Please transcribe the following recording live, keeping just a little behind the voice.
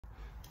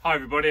Hi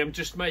everybody, I'm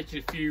just making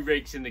a few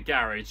rigs in the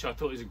garage, so I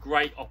thought it was a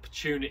great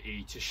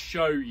opportunity to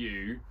show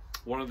you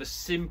one of the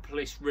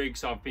simplest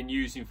rigs I've been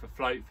using for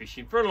float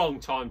fishing for a long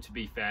time, to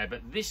be fair,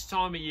 but this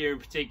time of year in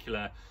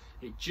particular,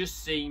 it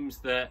just seems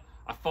that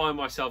I find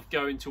myself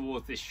going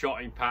towards this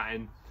shotting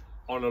pattern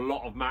on a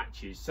lot of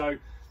matches. So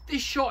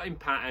this shotting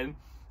pattern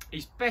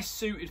is best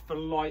suited for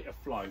lighter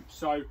floats.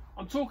 So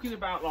I'm talking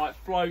about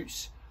like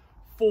floats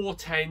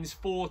 410s,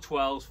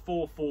 412s,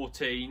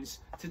 414s.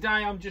 Today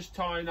I'm just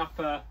tying up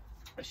a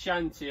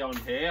shanty on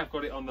here. I've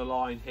got it on the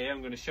line here. I'm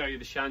going to show you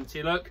the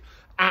shanty. Look,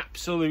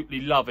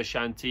 absolutely love a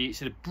shanty.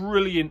 It's a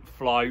brilliant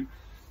float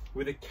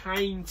with a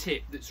cane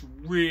tip that's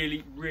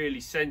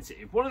really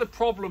sensitive. One of the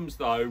problems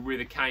though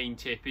with a cane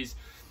tip is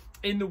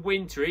in the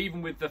winter,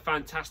 even with the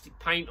fantastic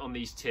paint on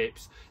these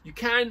tips, you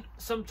can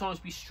sometimes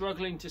be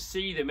struggling to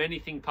see them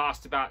anything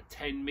past about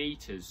 10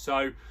 meters.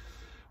 So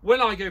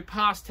when I go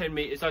past 10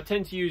 meters, I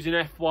tend to use an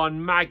F1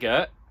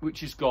 maggot,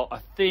 which has got a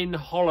thin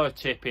hollow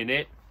tip in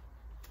it.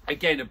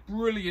 Again, a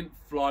brilliant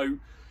float,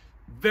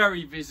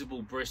 very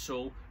visible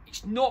bristle.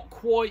 It's not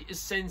quite as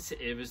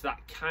sensitive as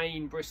that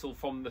cane bristle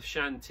from the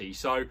shanty.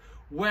 So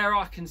where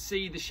I can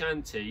see the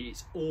shanty,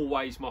 it's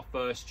always my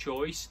first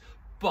choice.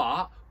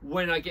 But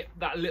when I get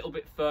that little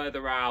bit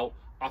further out,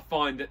 I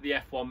find that the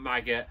F1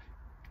 maggot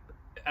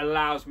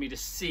allows me to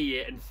see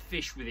it and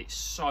fish with it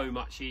so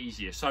much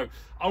easier. So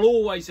I'll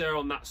always err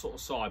on that sort of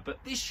side. But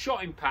this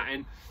shotting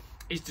pattern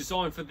is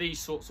designed for these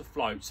sorts of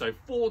floats. So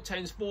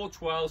 410s,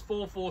 412s,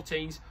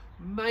 414s,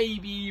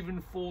 maybe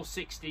even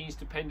 416s,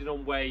 depending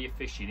on where you're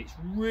fishing. It's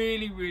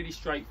really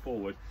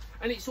straightforward.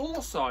 And it's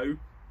also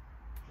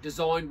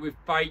designed with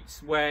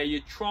baits where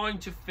you're trying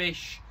to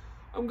fish,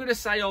 I'm going to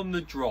say on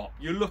the drop.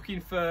 You're looking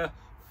for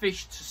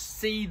fish to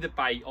see the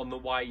bait on the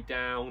way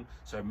down.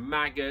 So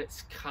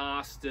maggots,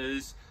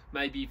 casters,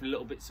 maybe even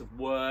little bits of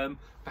worm,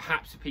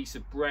 perhaps a piece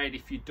of bread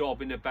if you're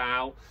dobbing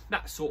about,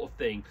 that sort of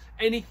thing.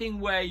 Anything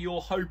where you're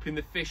hoping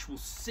the fish will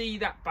see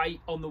that bait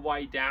on the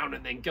way down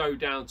and then go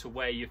down to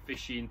where you're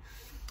fishing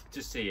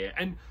to see it.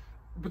 And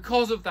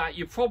because of that,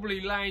 you're probably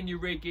laying your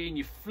rig in,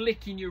 you're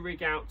flicking your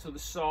rig out to the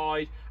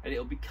side, and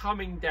it'll be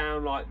coming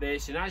down like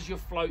this. And as your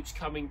float's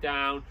coming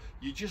down,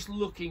 you're just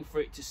looking for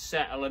it to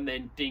settle and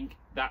then dink.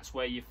 That's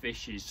where your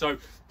fish is. So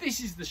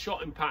this is the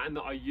shotting pattern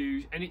that I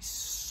use, and it's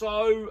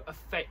so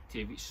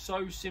effective. It's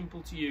so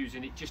simple to use,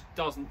 and it just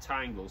doesn't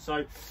tangle.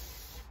 So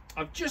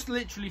I've just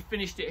literally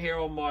finished it here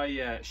on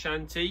my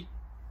shanty,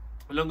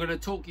 and I'm going to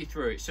talk you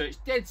through it. So it's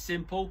dead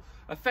simple.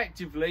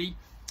 Effectively,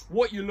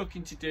 what you're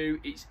looking to do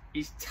is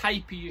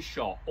taper your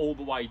shot all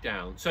the way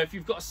down. So if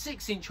you've got a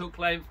 6-inch hook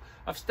length,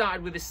 I've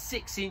started with a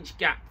 6-inch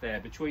gap there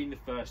between the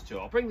first two.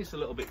 I'll bring this a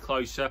little bit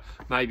closer,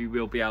 maybe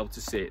we'll be able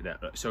to see it there.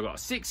 So I've got a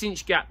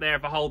 6-inch gap there.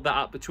 If I hold that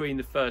up between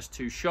the first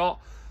two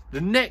shot,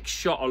 the next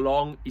shot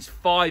along is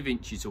 5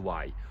 inches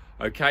away.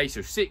 Okay,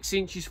 so 6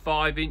 inches,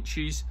 5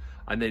 inches,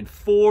 and then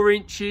 4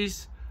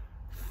 inches,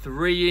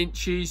 3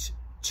 inches,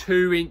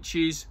 2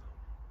 inches,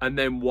 and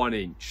then 1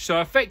 inch.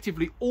 So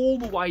effectively all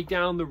the way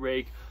down the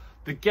rig,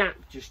 the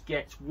gap just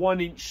gets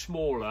 1 inch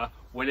smaller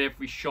when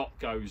every shot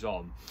goes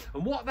on.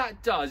 And what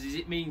that does is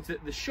it means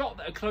that the shot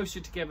that are closer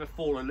together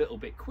fall a little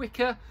bit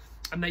quicker,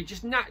 and they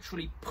just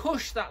naturally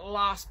push that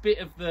last bit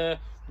of the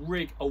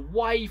rig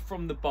away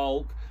from the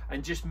bulk,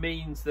 and just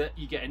means that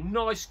you get a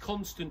nice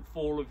constant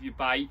fall of your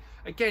bait.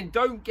 Again,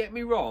 don't get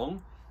me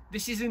wrong,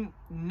 this isn't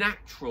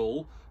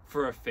natural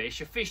for a fish.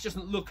 A fish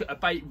doesn't look at a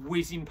bait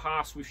whizzing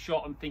past with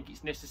shot and think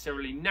it's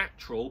necessarily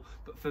natural,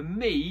 but for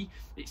me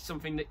it's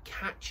something that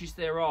catches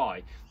their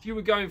eye. If you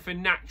were going for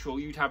natural,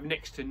 you'd have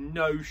next to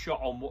no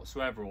shot on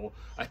whatsoever, or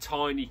a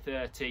tiny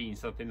 13,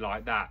 something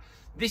like that.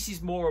 This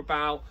is more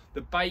about the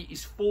bait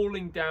is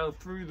falling down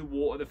through the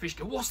water, the fish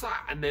go, what's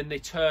that? And then they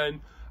turn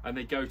and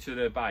they go to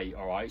their bait.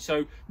 All right,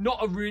 so not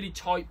a really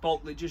tight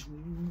bulk that just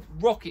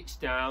rockets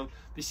down.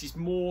 This is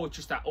more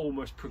just that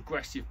almost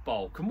progressive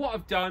bulk. And what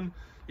I've done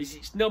is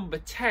it's number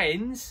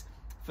 10s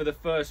for the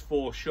first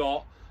 4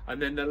 shot,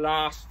 and then the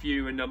last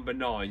few are number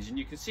 9s. And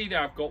you can see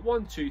there I've got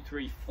 1, 2,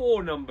 3,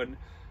 4 number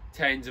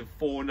 10s and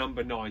 4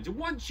 number 9s. And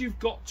once you've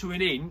got to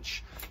 1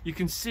 inch, you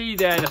can see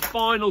there the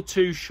final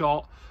 2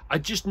 shot are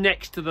just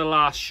next to the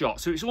last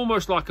shot. So it's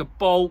almost like a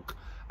bulk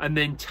and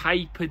then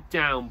tapered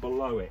down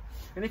below it.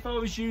 And if I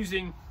was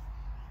using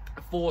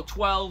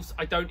 412s,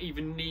 I don't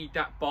even need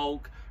that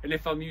bulk. And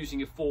if I'm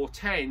using a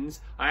 410s,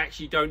 I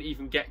actually don't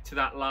even get to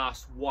that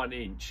last 1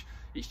 inch.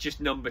 It's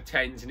just number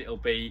 10s, and it'll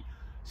be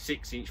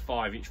 6 inch,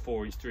 5 inch,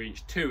 4 inch, 3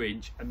 inch, 2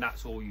 inch, and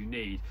that's all you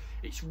need.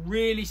 It's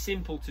really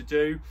simple to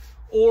do.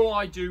 All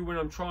I do when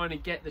I'm trying to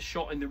get the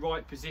shot in the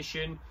right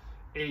position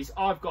is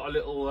I've got a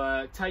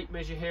little tape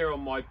measure here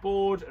on my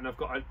board, and I've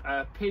got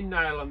a pin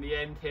nail on the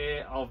end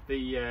here of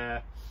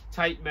the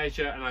tape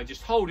measure, and I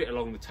just hold it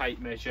along the tape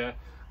measure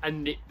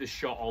and nip the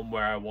shot on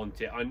where I want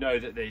it. I know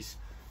that there's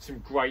some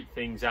great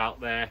things out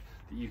there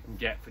that you can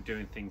get for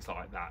doing things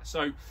like that.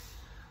 So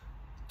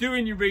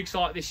doing your rigs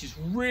like this is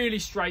really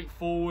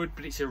straightforward,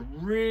 but it's a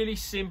really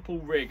simple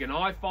rig, and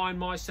I find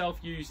myself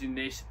using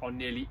this on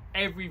nearly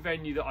every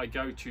venue that I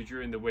go to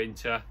during the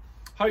winter.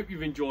 Hope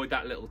you've enjoyed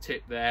that little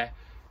tip there.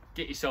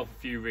 Get yourself a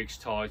few rigs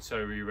tied so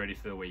you're ready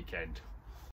for the weekend.